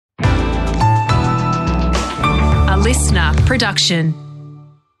listener production.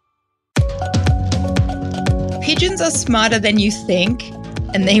 Pigeons are smarter than you think,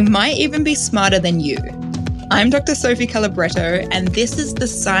 and they might even be smarter than you. I'm Dr. Sophie Calabretto, and this is the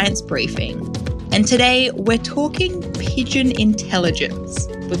Science Briefing. And today we're talking pigeon intelligence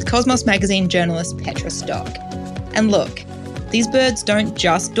with Cosmos magazine journalist Petra Stock. And look, these birds don't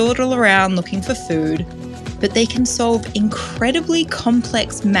just dawdle around looking for food, but they can solve incredibly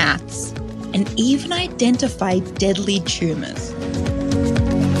complex maths and even identify deadly tumours.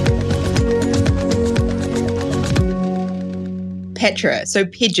 Petra, so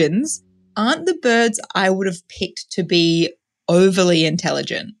pigeons aren't the birds I would have picked to be overly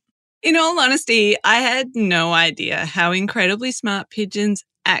intelligent. In all honesty, I had no idea how incredibly smart pigeons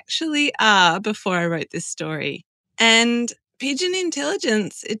actually are before I wrote this story. And pigeon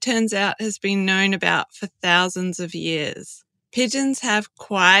intelligence, it turns out, has been known about for thousands of years. Pigeons have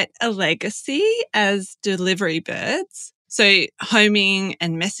quite a legacy as delivery birds. So homing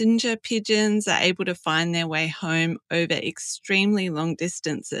and messenger pigeons are able to find their way home over extremely long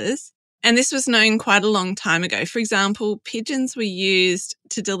distances. And this was known quite a long time ago. For example, pigeons were used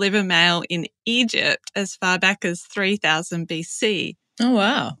to deliver mail in Egypt as far back as 3000 BC. Oh,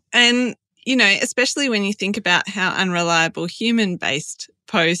 wow. And, you know, especially when you think about how unreliable human-based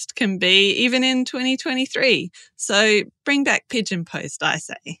post can be even in 2023. So bring back pigeon post, I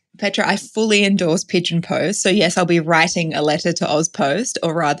say. Petra, I fully endorse pigeon post. So yes, I'll be writing a letter to Ozpost,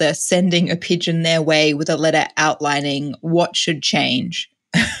 or rather sending a pigeon their way with a letter outlining what should change.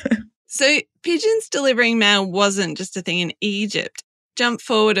 So pigeons delivering mail wasn't just a thing in Egypt. Jump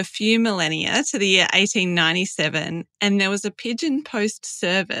forward a few millennia to the year 1897, and there was a pigeon post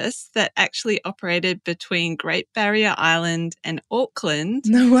service that actually operated between Great Barrier Island and Auckland.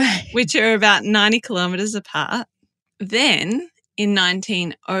 No way. Which are about 90 kilometres apart. Then, in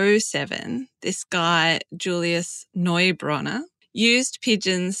 1907, this guy, Julius Neubronner, used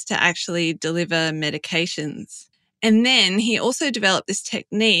pigeons to actually deliver medications. And then he also developed this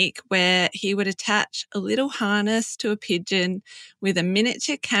technique where he would attach a little harness to a pigeon with a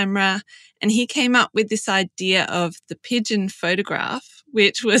miniature camera, and he came up with this idea of the pigeon photograph,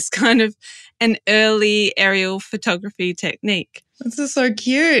 which was kind of an early aerial photography technique. This is so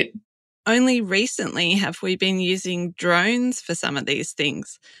cute. Only recently have we been using drones for some of these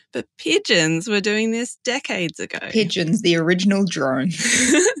things, but pigeons were doing this decades ago. Pigeons, the original drone.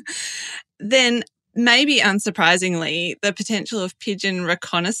 Then, maybe unsurprisingly, the potential of pigeon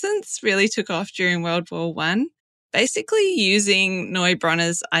reconnaissance really took off during World War I, basically using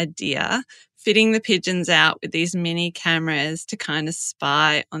Neubronner's idea, fitting the pigeons out with these mini cameras to kind of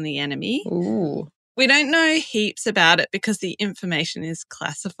spy on the enemy. Ooh. We don't know heaps about it because the information is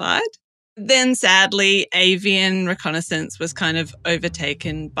classified. Then, sadly, avian reconnaissance was kind of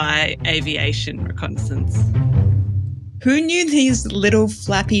overtaken by aviation reconnaissance. Who knew these little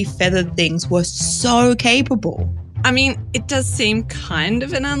flappy feathered things were so capable? I mean, it does seem kind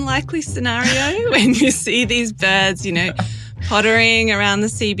of an unlikely scenario when you see these birds, you know, pottering around the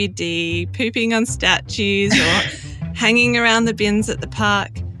CBD, pooping on statues or hanging around the bins at the park.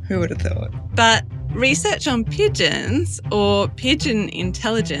 Who would have thought? But research on pigeons or pigeon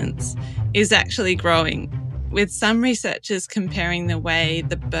intelligence is actually growing, with some researchers comparing the way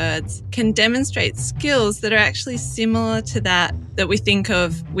the birds can demonstrate skills that are actually similar to that we think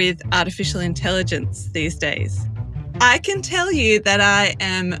of with artificial intelligence these days. I can tell you that I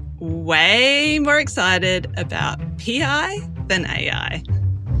am way more excited about PI than AI.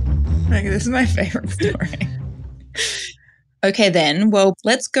 Okay, this is my favourite story. Okay then, well,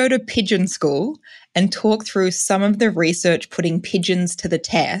 let's go to pigeon school and talk through some of the research putting pigeons to the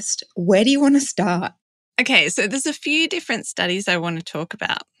test. Where do you want to start? Okay, so there's a few different studies I want to talk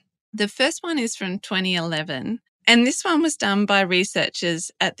about. The first one is from 2011, and this one was done by researchers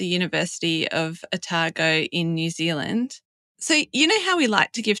at the University of Otago in New Zealand. So you know how we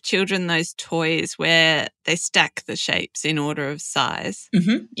like to give children those toys where they stack the shapes in order of size?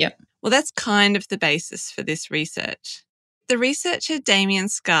 Mm-hmm, yep. Well, that's kind of the basis for this research. The researcher Damien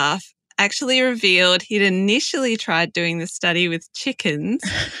Scarf actually revealed he'd initially tried doing the study with chickens,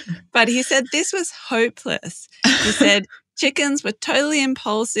 but he said this was hopeless. He said chickens were totally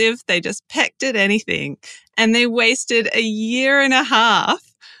impulsive. They just pecked at anything, and they wasted a year and a half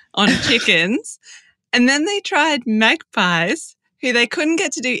on chickens. And then they tried magpies, who they couldn't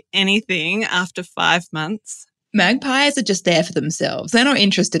get to do anything after 5 months. Magpies are just there for themselves. They're not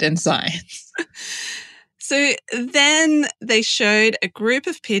interested in science. So then they showed a group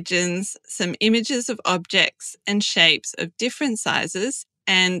of pigeons some images of objects and shapes of different sizes,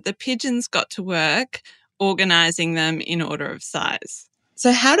 and the pigeons got to work organising them in order of size.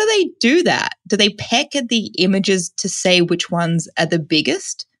 So how do they do that? Do they peck at the images to say which ones are the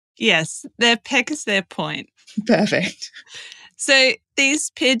biggest? Yes, their peck is their point. Perfect. So these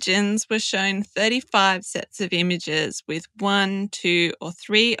pigeons were shown 35 sets of images with 1, 2, or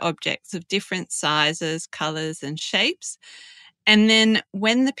 3 objects of different sizes, colours, and shapes. And then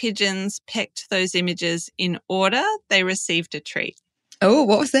when the pigeons pecked those images in order, they received a treat. Oh,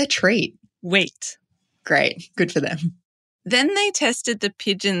 what was their treat? Wheat. Great. Good for them. Then they tested the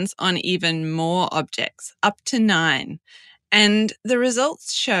pigeons on even more objects, up to 9. And the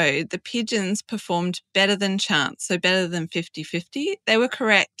results showed the pigeons performed better than chance, so better than 50-50. They were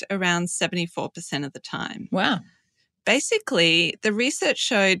correct around 74% of the time. Wow. Basically, the research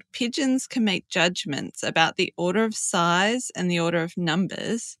showed pigeons can make judgments about the order of size and the order of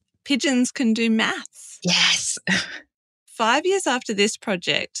numbers. Pigeons can do maths. Yes. 5 years after this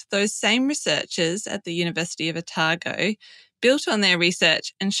project, those same researchers at the University of Otago built on their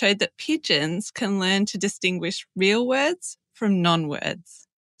research and showed that pigeons can learn to distinguish real words from non-words.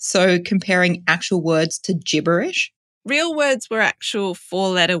 So comparing actual words to gibberish? Real words were actual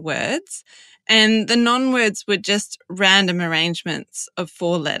 4-letter words, and the non-words were just random arrangements of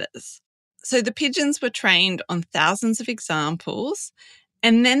 4 letters. So the pigeons were trained on thousands of examples,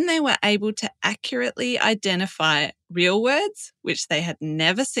 and then they were able to accurately identify real words, which they had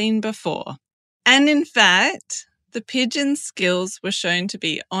never seen before. And in fact, the pigeons' skills were shown to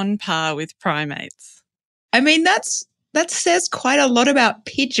be on par with primates. I mean, that says quite a lot about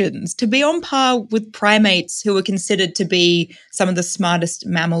pigeons, to be on par with primates who are considered to be some of the smartest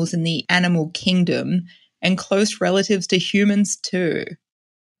mammals in the animal kingdom and close relatives to humans too.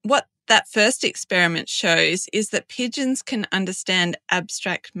 What that first experiment shows is that pigeons can understand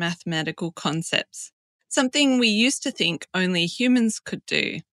abstract mathematical concepts, something we used to think only humans could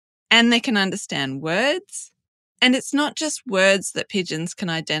do. And they can understand words. And it's not just words that pigeons can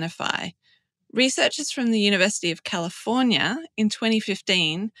identify. Researchers from the University of California in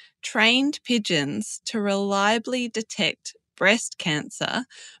 2015 trained pigeons to reliably detect breast cancer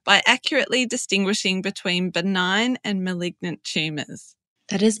by accurately distinguishing between benign and malignant tumours.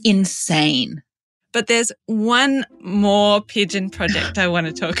 That is insane. But there's one more pigeon project I want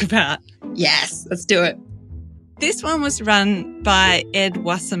to talk about. Yes, let's do it. This one was run by Ed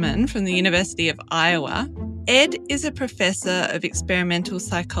Wasserman from the University of Iowa. Ed is a professor of experimental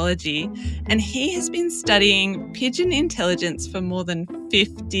psychology, and he has been studying pigeon intelligence for more than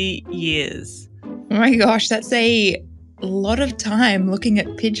 50 years. Oh my gosh, that's a lot of time looking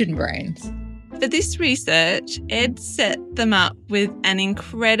at pigeon brains. For this research, Ed set them up with an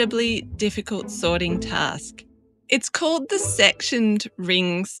incredibly difficult sorting task. It's called the sectioned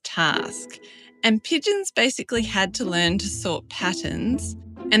rings task, and pigeons basically had to learn to sort patterns,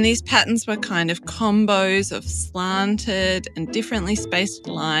 and these patterns were kind of combos of slanted and differently spaced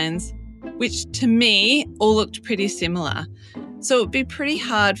lines, which to me all looked pretty similar. So it would be pretty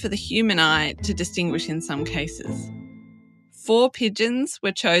hard for the human eye to distinguish in some cases. 4 pigeons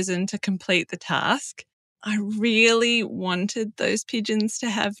were chosen to complete the task. I really wanted those pigeons to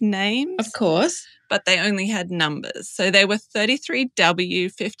have names. Of course. But they only had numbers. So they were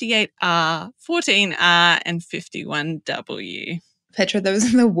 33W, 58R, 14R, and 51W. Petra,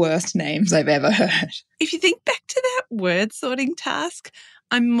 those are the worst names I've ever heard. If you think back to that word sorting task,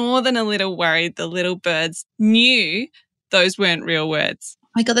 I'm more than a little worried the little birds knew those weren't real words. Oh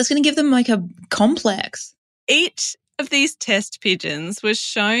my God, that's going to give them like a complex. Each of these test pigeons was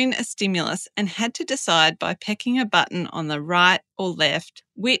shown a stimulus and had to decide by pecking a button on the right or left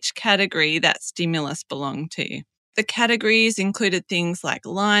which category that stimulus belonged to. The categories included things like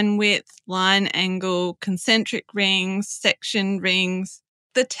line width, line angle, concentric rings, section rings.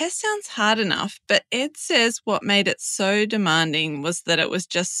 The test sounds hard enough, but Ed says what made it so demanding was that it was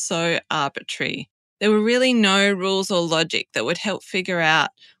just so arbitrary. There were really no rules or logic that would help figure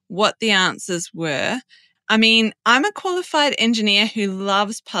out what the answers were. I mean, I'm a qualified engineer who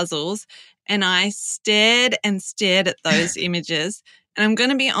loves puzzles, and I stared and stared at those images. And I'm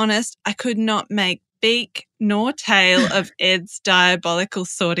going to be honest, I could not make beak nor tail of Ed's diabolical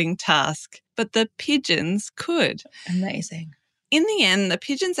sorting task, but the pigeons could. Amazing. In the end, the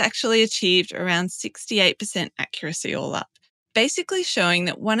pigeons actually achieved around 68% accuracy all up, basically showing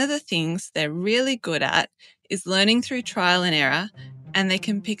that one of the things they're really good at is learning through trial and error, and they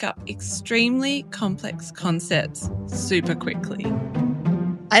can pick up extremely complex concepts super quickly.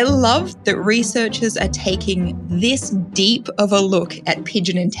 I love that researchers are taking this deep of a look at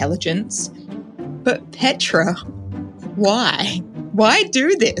pigeon intelligence. But Petra, why? Why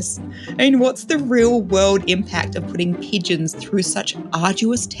do this? I mean, what's the real world impact of putting pigeons through such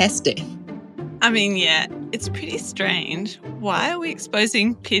arduous testing? I mean, yeah, it's pretty strange. Why are we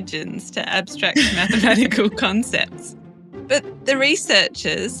exposing pigeons to abstract mathematical concepts? But the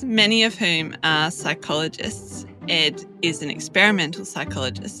researchers, many of whom are psychologists, Ed is an experimental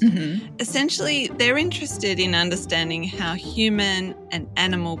psychologist, essentially they're interested in understanding how human and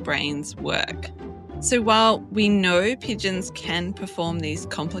animal brains work. So while we know pigeons can perform these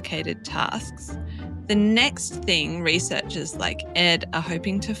complicated tasks, the next thing researchers like Ed are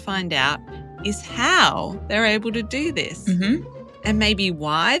hoping to find out is how they're able to do this, and maybe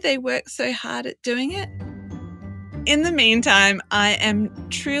why they work so hard at doing it. In the meantime, I am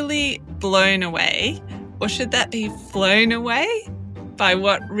truly blown away, or should that be flown away, by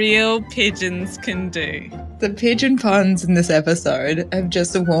what real pigeons can do. The pigeon puns in this episode have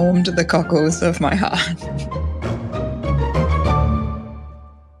just warmed the cockles of my heart.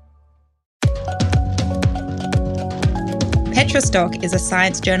 Petra Stock is a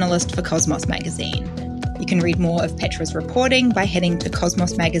science journalist for Cosmos magazine. You can read more of Petra's reporting by heading to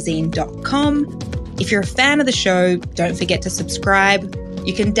cosmosmagazine.com. If you're a fan of the show, don't forget to subscribe.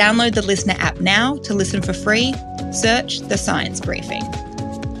 You can download the Listener app now to listen for free. Search The Science Briefing.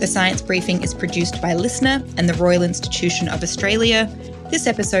 The Science Briefing is produced by Listener and the Royal Institution of Australia. This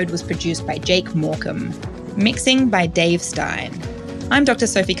episode was produced by Jake Morecambe. Mixing by Dave Stein. I'm Dr.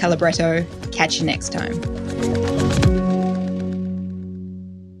 Sophie Calabretto. Catch you next time.